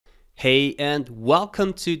Hey, and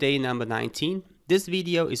welcome to day number 19. This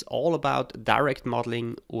video is all about direct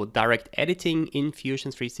modeling or direct editing in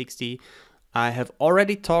Fusion 360. I have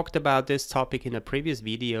already talked about this topic in a previous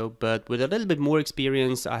video, but with a little bit more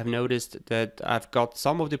experience, I have noticed that I've got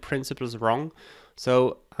some of the principles wrong.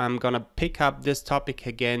 So I'm gonna pick up this topic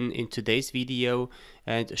again in today's video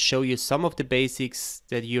and show you some of the basics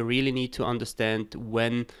that you really need to understand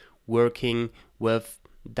when working with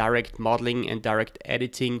direct modeling and direct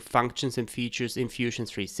editing functions and features in Fusion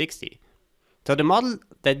 360. So the model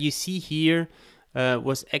that you see here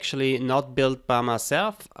was actually not built by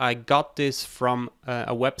myself. I got this from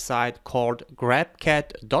a website called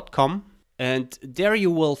grabcat.com, and there you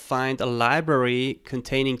will find a library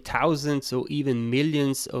containing thousands or even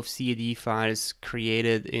millions of CAD files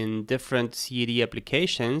created in different CAD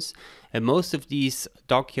applications. And most of these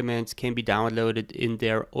documents can be downloaded in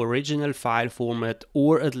their original file format,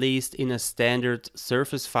 or at least in a standard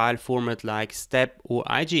surface file format like STEP or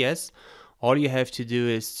IGS. All you have to do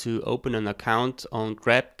is to open an account on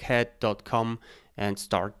grabcat.com and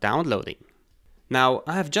start downloading. Now,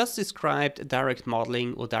 I have just described direct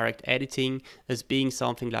modeling or direct editing as being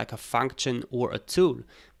something like a function or a tool,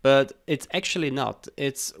 but it's actually not.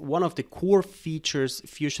 It's one of the core features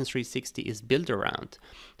Fusion 360 is built around.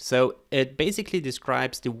 So it basically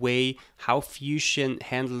describes the way how Fusion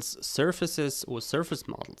handles surfaces or surface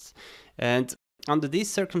models. And under these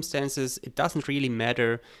circumstances, it doesn't really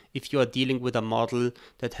matter if you are dealing with a model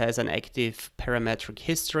that has an active parametric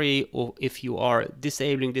history or if you are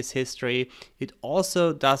disabling this history. It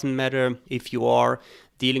also doesn't matter if you are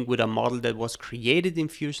dealing with a model that was created in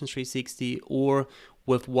Fusion 360 or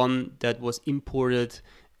with one that was imported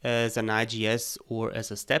as an IGS or as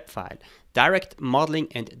a STEP file. Direct modeling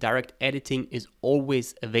and direct editing is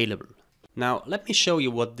always available. Now let me show you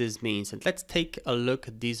what this means, and let's take a look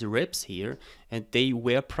at these ribs here, and they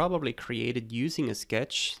were probably created using a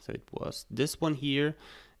sketch. So it was this one here,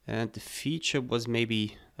 and the feature was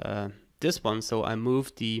maybe this one. So I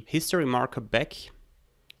moved the history marker back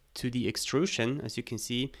to the extrusion. As you can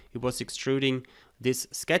see, it was extruding this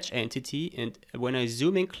sketch entity, and when I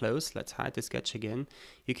zoom in close, let's hide the sketch again,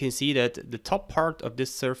 you can see that the top part of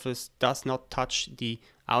this surface does not touch the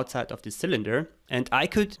outside of the cylinder. And I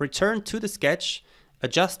could return to the sketch,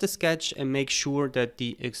 adjust the sketch and make sure that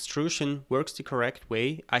the extrusion works the correct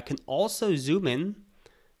way. I can also zoom in,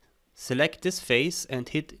 select this face and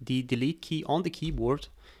hit the delete key on the keyboard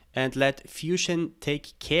and let Fusion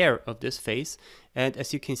take care of this face. And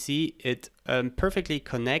as you can see, it perfectly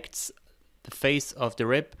connects the face of the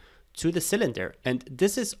rib to the cylinder. And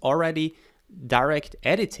this is already direct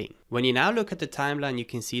editing. When you now look at the timeline, you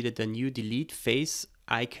can see that the new delete face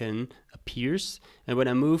icon appears. And when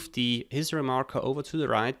I move the history marker over to the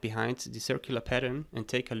right behind the circular pattern and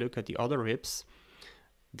take a look at the other ribs,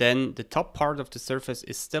 then the top part of the surface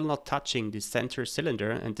is still not touching the center cylinder,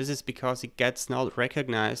 and this is because it gets not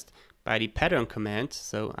recognized by the pattern command.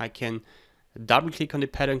 So I can double click on the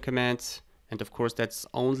pattern command, and of course that's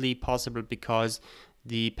only possible because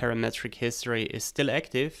the parametric history is still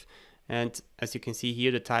active. And as you can see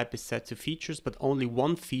here, the type is set to features, but only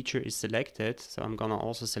one feature is selected. So I'm gonna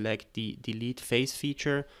also select the delete face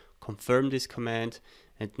feature, confirm this command,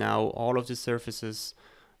 and now all of the surfaces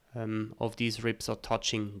of these ribs are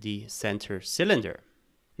touching the center cylinder.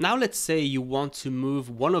 Now let's say you want to move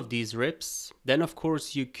one of these ribs, then of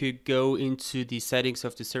course you could go into the settings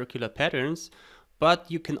of the circular patterns,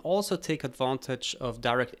 but you can also take advantage of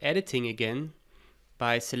direct editing again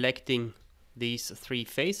by selecting these three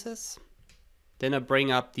faces. Then I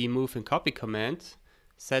bring up the move and copy command,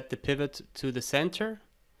 set the pivot to the center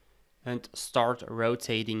and start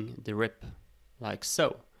rotating the rib like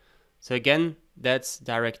so. So again, that's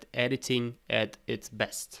direct editing at its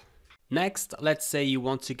best. Next, let's say you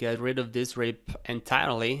want to get rid of this rib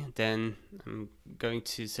entirely, then I'm going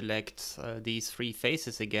to select these three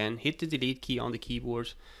faces again, hit the delete key on the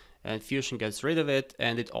keyboard, and Fusion gets rid of it,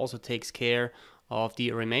 and it also takes care of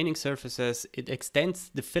the remaining surfaces. It extends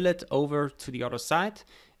the fillet over to the other side,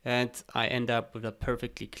 and I end up with a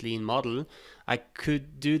perfectly clean model. I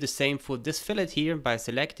could do the same for this fillet here by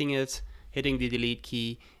selecting it, hitting the delete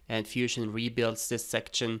key, and Fusion rebuilds this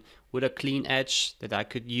section with a clean edge that I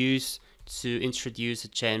could use to introduce a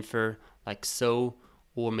chamfer like so,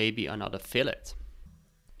 or maybe another fillet.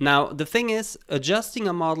 Now the thing is, adjusting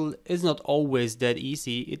a model is not always that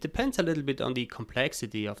easy. It depends a little bit on the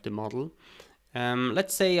complexity of the model.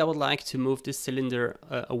 Let's say I would like to move this cylinder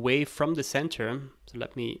away from the center. So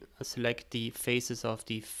let me select the faces of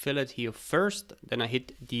the fillet here first, then I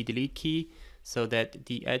hit the delete key so that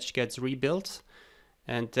the edge gets rebuilt.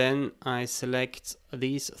 And then I select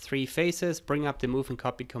these three faces, bring up the move and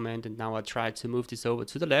copy command, and now I try to move this over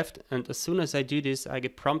to the left. And as soon as I do this, I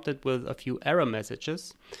get prompted with a few error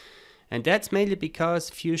messages. And that's mainly because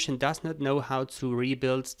Fusion does not know how to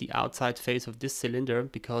rebuild the outside face of this cylinder,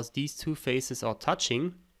 because these two faces are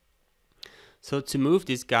touching. So to move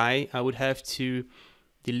this guy, I would have to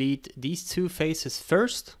delete these two faces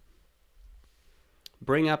first,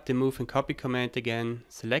 bring up the move and copy command again,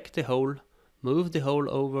 select the hole, move the hole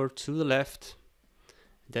over to the left.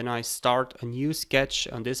 Then I start a new sketch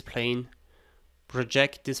on this plane,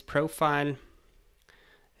 project this profile,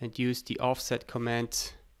 and use the offset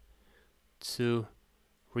command to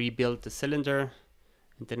rebuild the cylinder.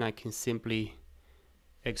 And then I can simply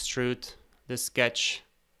extrude the sketch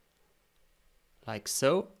like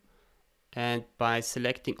so. And by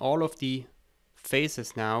selecting all of the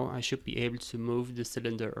faces now, I should be able to move the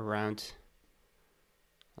cylinder around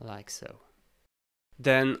like so.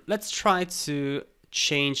 Then let's try to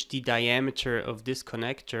change the diameter of this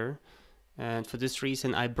connector. And for this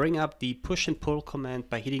reason, I bring up the push and pull command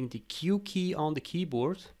by hitting the Q key on the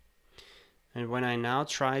keyboard. And when I now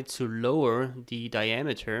try to lower the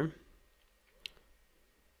diameter,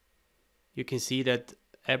 you can see that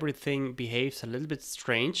everything behaves a little bit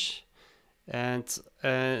strange. And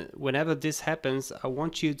whenever this happens, I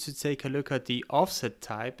want you to take a look at the offset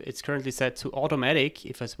type. It's currently set to automatic.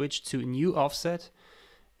 If I switch to new offset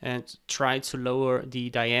and try to lower the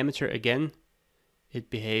diameter again, it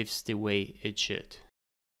behaves the way it should.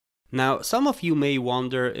 Now, some of you may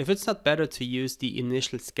wonder if it's not better to use the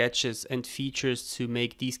initial sketches and features to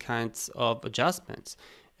make these kinds of adjustments.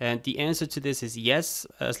 And the answer to this is yes.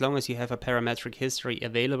 As long as you have a parametric history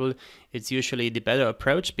available, it's usually the better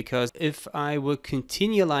approach, because if I would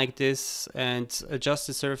continue like this and adjust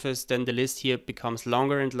the surface, then the list here becomes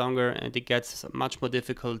longer and longer, and it gets much more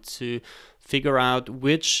difficult to figure out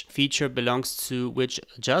which feature belongs to which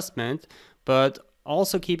adjustment. But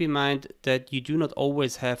also keep in mind that you do not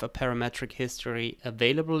always have a parametric history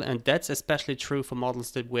available, and that's especially true for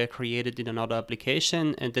models that were created in another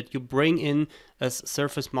application and that you bring in as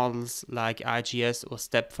surface models like IGS or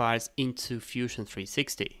step files into Fusion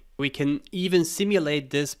 360. We can even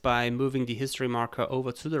simulate this by moving the history marker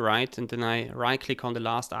over to the right, and then I right click on the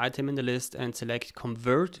last item in the list and select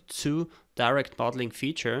Convert to Direct Modeling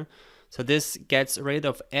Feature. So this gets rid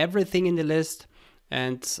of everything in the list,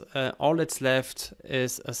 and all that's left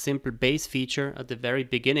is a simple base feature at the very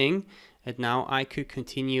beginning. And now I could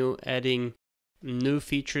continue adding new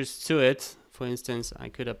features to it. For instance, I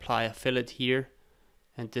could apply a fillet here,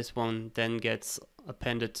 and this one then gets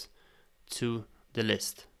appended to the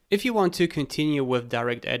list. If you want to continue with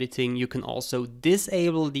direct editing, you can also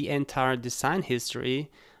disable the entire design history.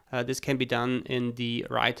 This can be done in the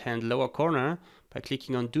right-hand lower corner by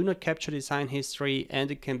clicking on Do Not Capture Design History,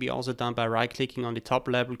 and it can be also done by right-clicking on the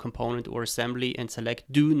top-level component or assembly and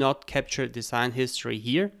select Do Not Capture Design History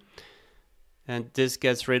here. And this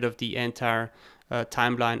gets rid of the entire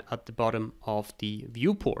timeline at the bottom of the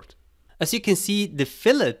viewport. As you can see, the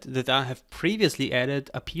fillet that I have previously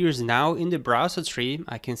added appears now in the browser tree.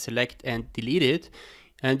 I can select and delete it.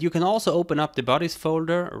 And you can also open up the bodies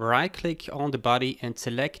folder, right click on the body and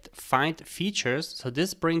select Find Features. So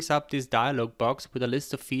this brings up this dialog box with a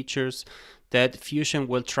list of features that Fusion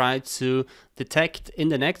will try to detect in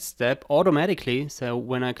the next step automatically. So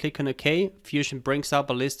when I click on OK, Fusion brings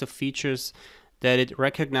up a list of features that it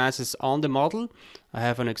recognizes on the model. I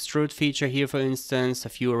have an extrude feature here, for instance, a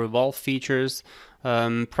few revolve features.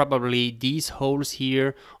 Probably these holes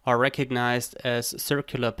here are recognized as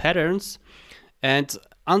circular patterns. And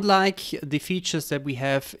unlike the features that we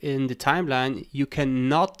have in the timeline, you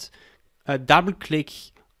cannot double click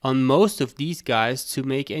on most of these guys to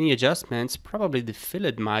make any adjustments. Probably the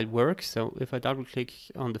fillet might work. So if I double click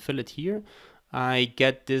on the fillet here, I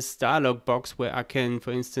get this dialog box where I can,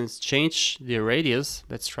 for instance, change the radius.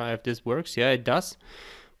 Let's try if this works. Yeah, it does.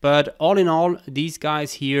 But all in all, these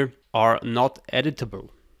guys here are not editable.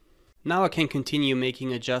 Now I can continue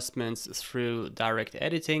making adjustments through direct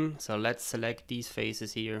editing. So let's select these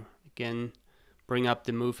faces here. Again, bring up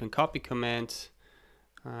the move and copy command.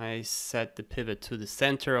 I set the pivot to the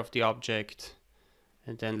center of the object.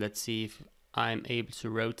 And then let's see if I'm able to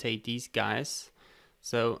rotate these guys.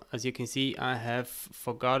 So as you can see, I have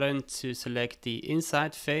forgotten to select the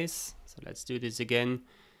inside face. So let's do this again.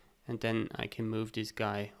 And then I can move this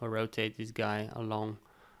guy or rotate this guy along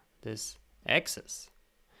this axis.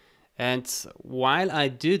 And while I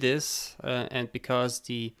do this, and because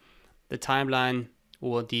the timeline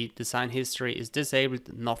or the design history is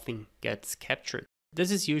disabled, nothing gets captured. This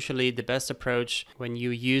is usually the best approach when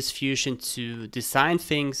you use Fusion to design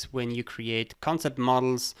things, when you create concept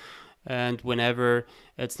models, and whenever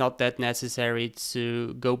it's not that necessary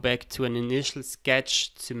to go back to an initial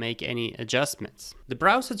sketch to make any adjustments. The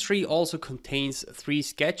browser tree also contains 3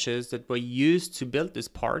 sketches that were used to build this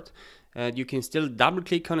part. You can still double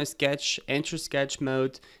click on a sketch, enter sketch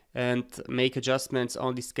mode, and make adjustments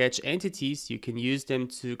on the sketch entities. You can use them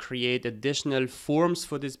to create additional forms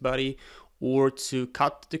for this body or to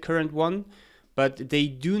cut the current one, but they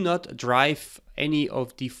do not drive any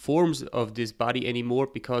of the forms of this body anymore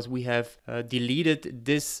because we have deleted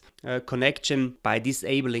this connection by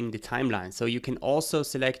disabling the timeline. So you can also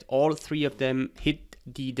select all 3 of them, hit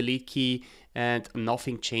the delete key, and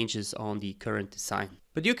nothing changes on the current design.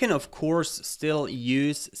 But you can of course still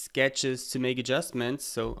use sketches to make adjustments.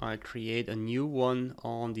 So I create a new one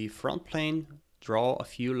on the front plane, draw a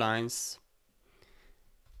few lines,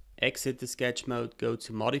 exit the sketch mode, go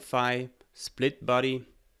to modify, split body.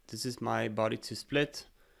 This is my body to split.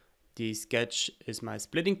 The sketch is my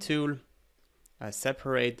splitting tool. I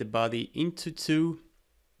separate the body into 2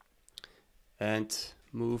 and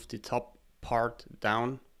move the top part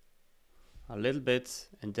down a little bit,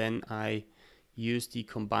 and then I use the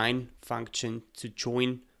combine function to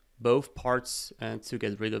join both parts and to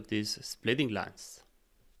get rid of these splitting lines.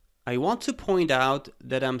 I want to point out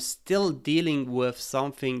that I'm still dealing with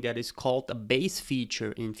something that is called a base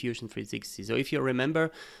feature in Fusion 360. So if you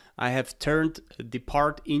remember, I have turned the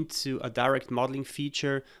part into a direct modeling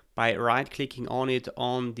feature by right-clicking on it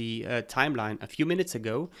on the timeline a few minutes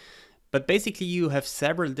ago. But basically you have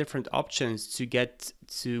several different options to get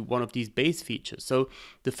to one of these base features. So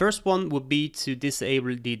the first one would be to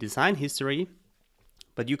disable the design history,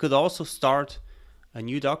 but you could also start a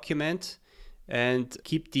new document and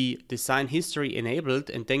keep the design history enabled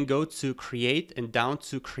and then go to create and down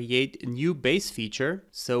to create a new base feature.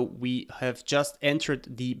 So we have just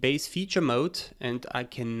entered the base feature mode and I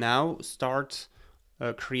can now start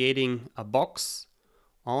creating a box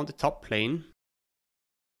on the top plane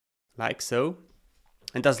like so.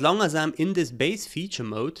 And as long as I'm in this base feature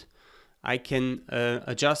mode, I can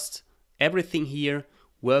adjust everything here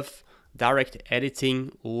with direct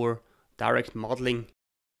editing or direct modeling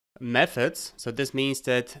methods. So this means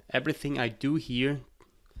that everything I do here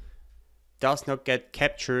does not get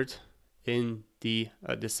captured in the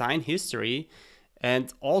design history,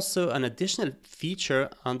 and also an additional feature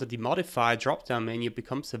under the modify drop-down menu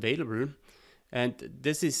becomes available, and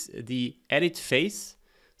this is the edit face.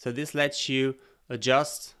 So this lets you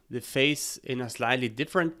adjust the face in a slightly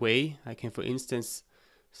different way. I can, for instance,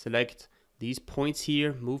 select these points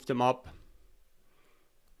here, move them up.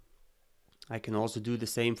 I can also do the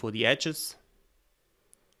same for the edges.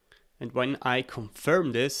 And when I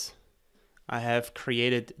confirm this, I have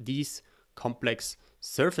created these complex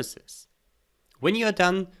surfaces. When you are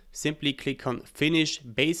done, simply click on Finish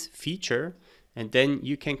Base Feature, and then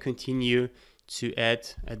you can continue to add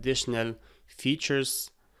additional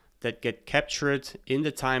features that get captured in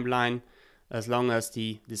the timeline as long as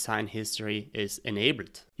the design history is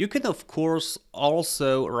enabled. You can of course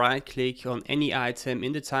also right click on any item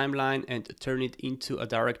in the timeline and turn it into a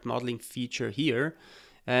direct modeling feature here.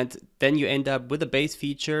 And then you end up with a base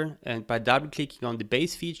feature, and by double clicking on the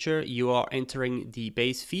base feature, you are entering the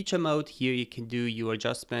base feature mode. Here you can do your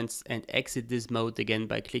adjustments and exit this mode again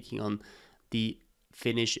by clicking on the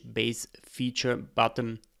Finish Base Feature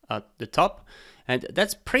button at the top. And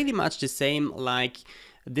that's pretty much the same like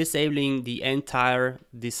disabling the entire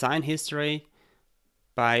design history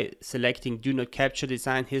by selecting Do Not Capture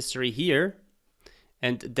Design History here.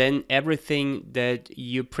 And then everything that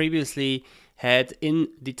you previously had in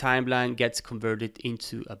the timeline gets converted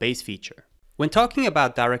into a base feature. When talking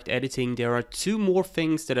about direct editing, there are 2 more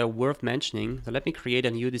things that are worth mentioning. So let me create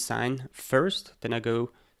a new design first, then I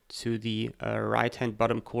go to the right hand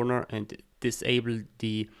bottom corner and disable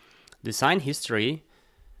the design history.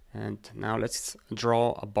 And now let's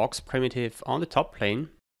draw a box primitive on the top plane.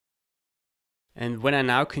 And when I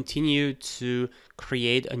now continue to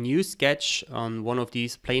create a new sketch on one of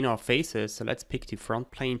these planar faces, so let's pick the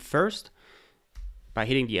front plane first. By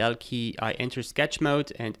hitting the L key, I enter sketch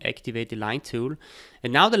mode and activate the line tool.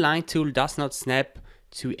 And now the line tool does not snap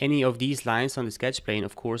to any of these lines on the sketch plane,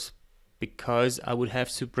 of course, because I would have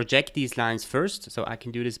to project these lines first. So I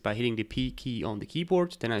can do this by hitting the P key on the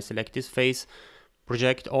keyboard. Then I select this face,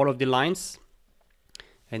 project all of the lines.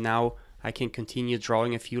 And now I can continue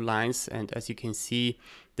drawing a few lines. And as you can see,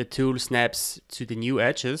 the tool snaps to the new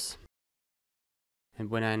edges. And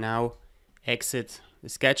when I now exit the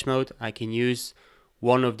sketch mode, I can use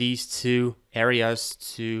one of these 2 areas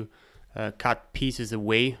to cut pieces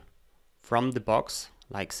away from the box,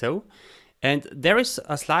 like so. And there is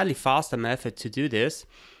a slightly faster method to do this.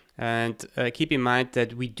 And keep in mind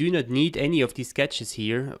that we do not need any of these sketches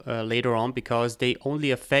here later on, because they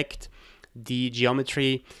only affect the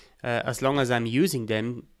geometry as long as I'm using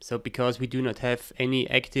them. So because we do not have any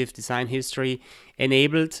active design history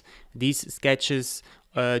enabled, these sketches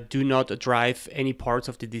do not drive any parts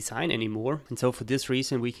of the design anymore. And so for this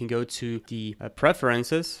reason, we can go to the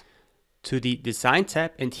preferences, to the design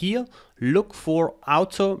tab, and here look for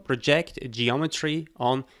auto project geometry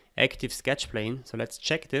on active sketch plane. So let's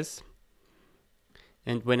check this.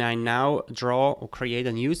 And when I now draw or create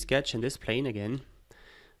a new sketch in this plane again,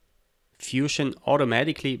 Fusion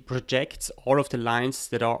automatically projects all of the lines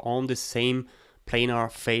that are on the same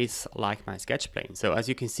planar face like my sketch plane. So as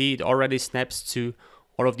you can see, it already snaps to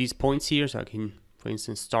all of these points here. So I can, for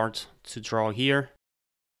instance, start to draw here.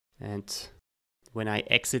 And when I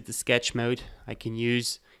exit the sketch mode, I can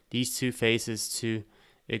use these two faces to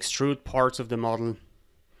extrude parts of the model.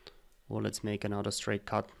 Or let's make another straight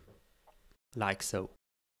cut, like so.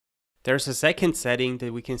 There's a second setting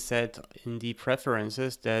that we can set in the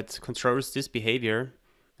preferences that controls this behavior.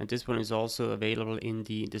 And this one is also available in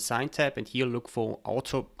the design tab. And here look for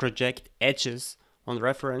auto project edges on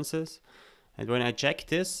references. And when I check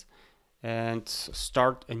this and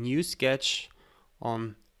start a new sketch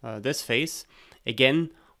on this face, again,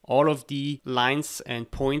 all of the lines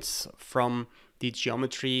and points from the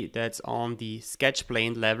geometry that's on the sketch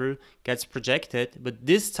plane level gets projected, but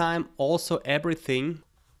this time also everything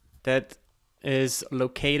that is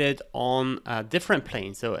located on a different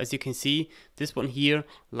plane. So as you can see, this one here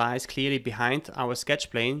lies clearly behind our sketch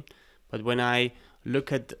plane, but when I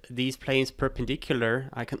look at these planes perpendicular,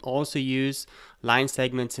 I can also use line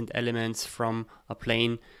segments and elements from a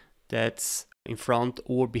plane that's in front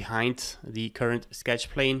or behind the current sketch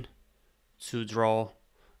plane to draw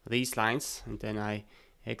these lines. And then I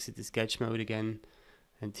exit the sketch mode again,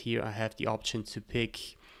 and here I have the option to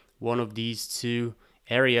pick one of these two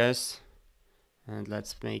areas, and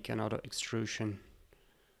let's make another extrusion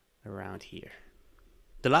around here.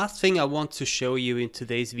 The last thing I want to show you in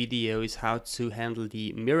today's video is how to handle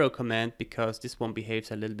the mirror command, because this one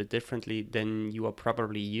behaves a little bit differently than you are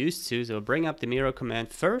probably used to. So bring up the mirror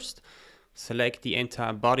command first, select the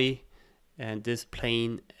entire body and this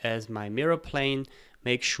plane as my mirror plane.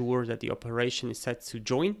 Make sure that the operation is set to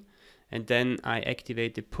join, and then I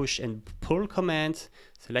activate the push and pull command,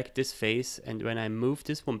 select this face, and when I move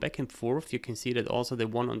this one back and forth, you can see that also the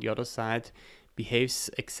one on the other side behaves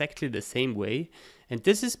exactly the same way. And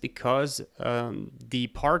this is because the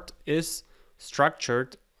part is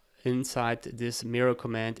structured inside this mirror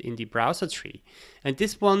command in the browser tree. And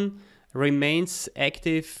this one remains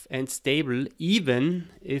active and stable even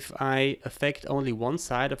if I affect only one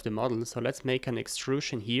side of the model. So let's make an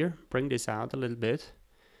extrusion here, bring this out a little bit.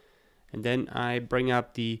 And then I bring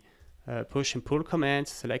up the push and pull command,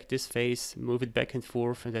 select this face, move it back and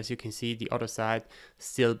forth, and as you can see, the other side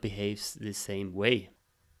still behaves the same way.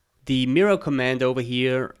 The mirror command over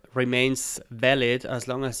here remains valid as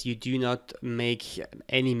long as you do not make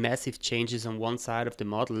any massive changes on one side of the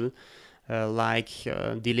model, like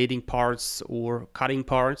deleting parts or cutting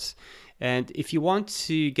parts. And if you want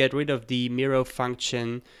to get rid of the mirror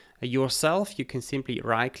function yourself, you can simply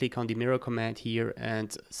right click on the mirror command here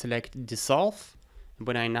and select dissolve. And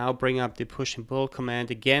when I now bring up the push and pull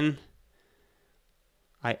command again,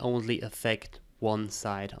 I only affect one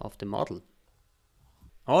side of the model.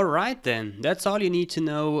 Alright then, that's all you need to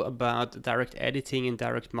know about direct editing and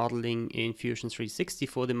direct modeling in Fusion 360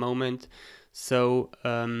 for the moment. So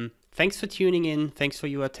thanks for tuning in, thanks for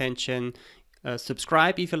your attention,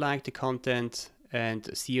 subscribe if you like the content,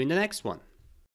 and see you in the next one.